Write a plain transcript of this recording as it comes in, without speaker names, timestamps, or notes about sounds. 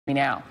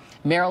Now,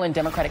 Maryland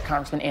Democratic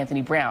Congressman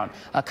Anthony Brown.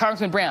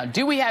 Congressman Brown,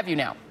 do we have you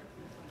now?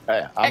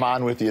 Hey, I'm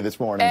on with you this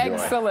morning, Joy.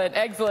 Excellent,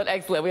 excellent,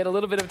 excellent. We had a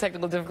little bit of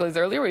technical difficulties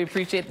earlier. We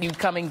appreciate you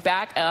coming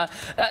back.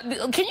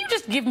 Can you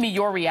just give me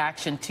your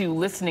reaction to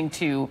listening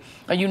to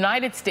a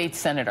United States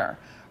senator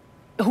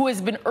who has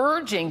been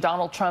urging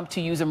Donald Trump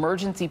to use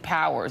emergency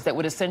powers that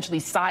would essentially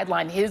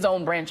sideline his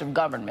own branch of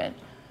government,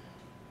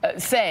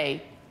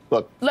 say,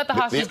 look, let the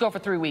hostages go for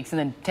 3 weeks and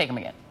then take them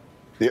again?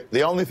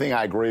 The only thing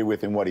I agree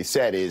with in what he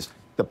said is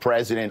the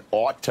president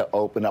ought to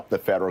open up the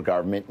federal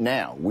government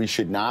now. We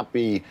should not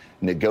be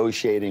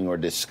negotiating or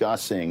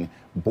discussing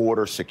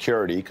border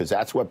security, because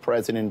that's what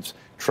President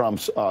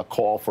Trump's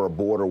call for a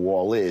border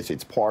wall is.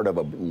 It's part of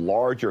a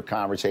larger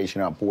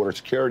conversation on border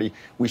security.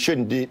 We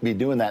shouldn't be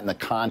doing that in the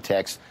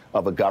context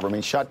of a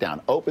government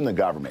shutdown. Open the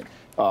government.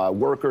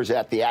 Workers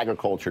at the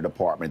Agriculture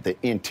Department, the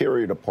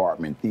Interior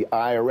Department, the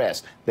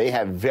IRS, they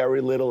have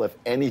very little, if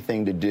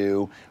anything, to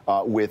do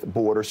with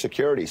border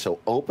security. So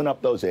open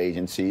up those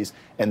agencies,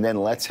 and then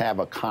let's have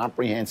a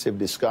comprehensive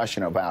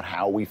discussion about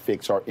how we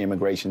fix our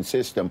immigration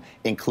system,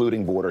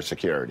 including border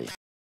security.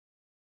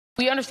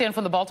 We understand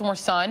from the Baltimore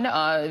Sun,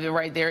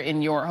 right there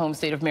in your home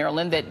state of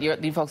Maryland, that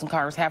the folks in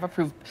Congress have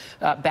approved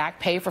back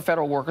pay for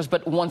federal workers,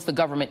 but once the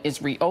government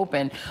is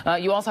reopened.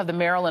 You also have the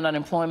Maryland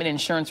unemployment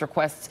insurance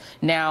requests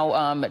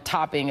now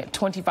topping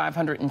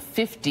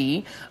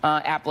 2,550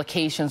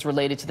 applications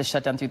related to the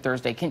shutdown through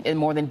Thursday,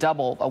 more than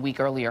double a week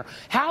earlier.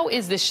 How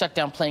is this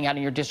shutdown playing out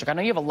in your district? I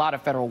know you have a lot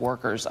of federal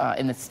workers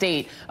in the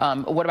state.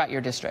 What about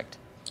your district?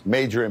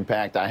 Major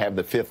impact. I have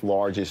the 5th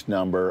largest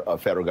number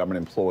of federal government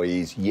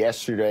employees.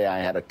 Yesterday, I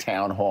had a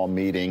town hall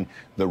meeting.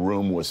 The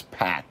room was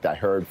packed. I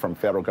heard from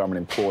federal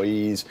government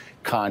employees,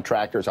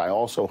 contractors. I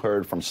also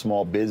heard from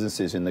small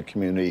businesses in the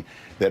community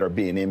that are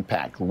being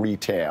impacted,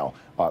 retail,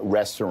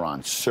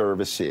 restaurants,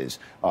 services,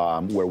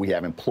 where we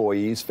have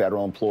employees,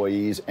 federal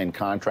employees and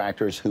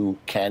contractors who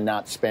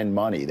cannot spend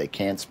money. They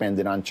can't spend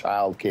it on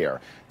child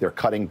care. They're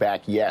cutting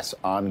back, yes,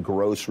 on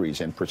groceries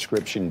and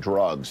prescription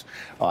drugs.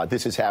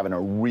 This is having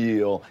a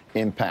real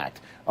impact.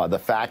 The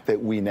fact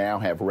that we now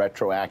have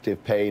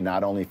retroactive pay,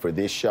 not only for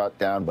this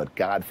shutdown, but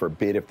God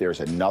forbid if there's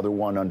another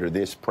one under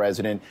this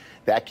president,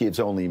 that gives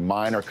only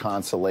minor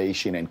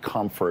consolation and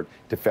comfort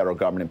to federal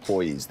government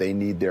employees. They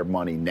need their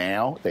money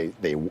now. They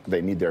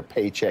need their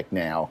paycheck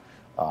now.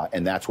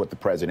 And that's what the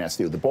president has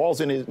to do. The ball's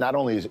in his, not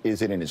only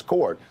is it in his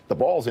court, the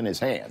ball's in his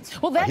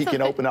hands. Well, that's he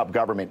can open up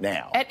government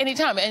now. At any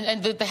time.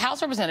 And the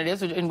House of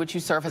Representatives, in which you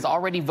serve, has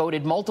already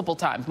voted multiple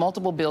times,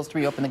 multiple bills to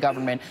reopen the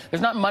government.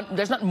 There's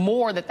not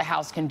more that the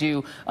House can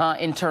do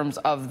in terms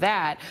of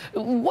that.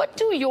 What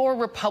do your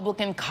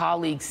Republican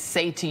colleagues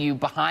say to you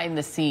behind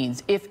the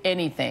scenes, if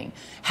anything?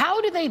 How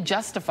do they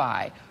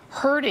justify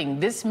hurting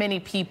this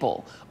many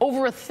people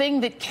over a thing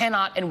that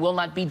cannot and will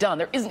not be done?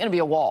 There isn't going to be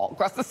a wall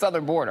across the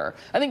southern border.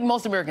 I think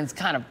most Americans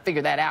kind of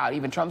figure that out.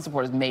 Even Trump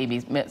supporters,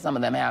 maybe some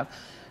of them have.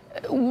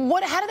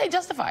 How do they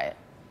justify it?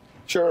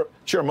 Sure.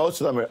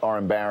 Most of them are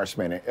embarrassed.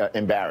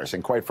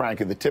 And quite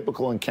frankly, the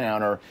typical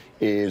encounter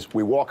is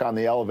we walk on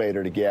the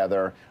elevator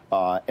together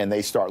and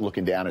they start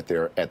looking down at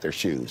their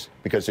shoes,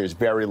 because there's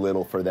very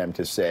little for them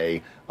to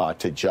say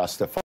to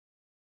justify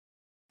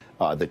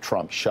the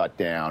Trump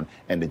shutdown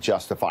and to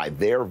justify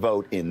their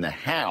vote in the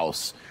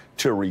House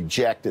to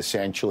reject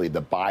essentially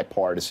the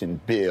bipartisan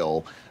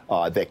bill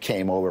that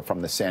came over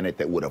from the Senate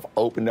that would have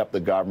opened up the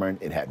government.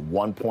 It had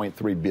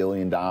 $1.3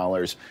 billion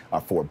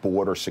for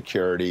border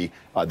security.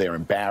 They're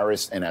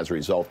embarrassed, and as a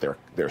result,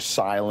 they're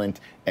silent,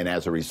 and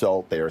as a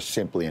result, they are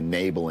simply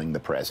enabling the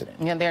president.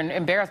 Yeah, they're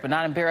embarrassed, but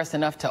not embarrassed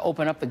enough to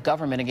open up the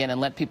government again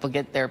and let people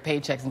get their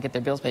paychecks and get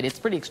their bills paid. It's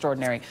pretty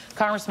extraordinary.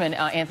 Congressman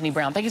Anthony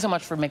Brown, thank you so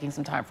much for making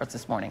some time for us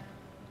this morning.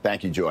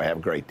 Thank you, Joy. Have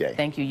a great day.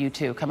 Thank you. You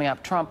too. Coming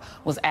up, Trump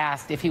was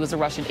asked if he was a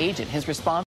Russian agent. His response: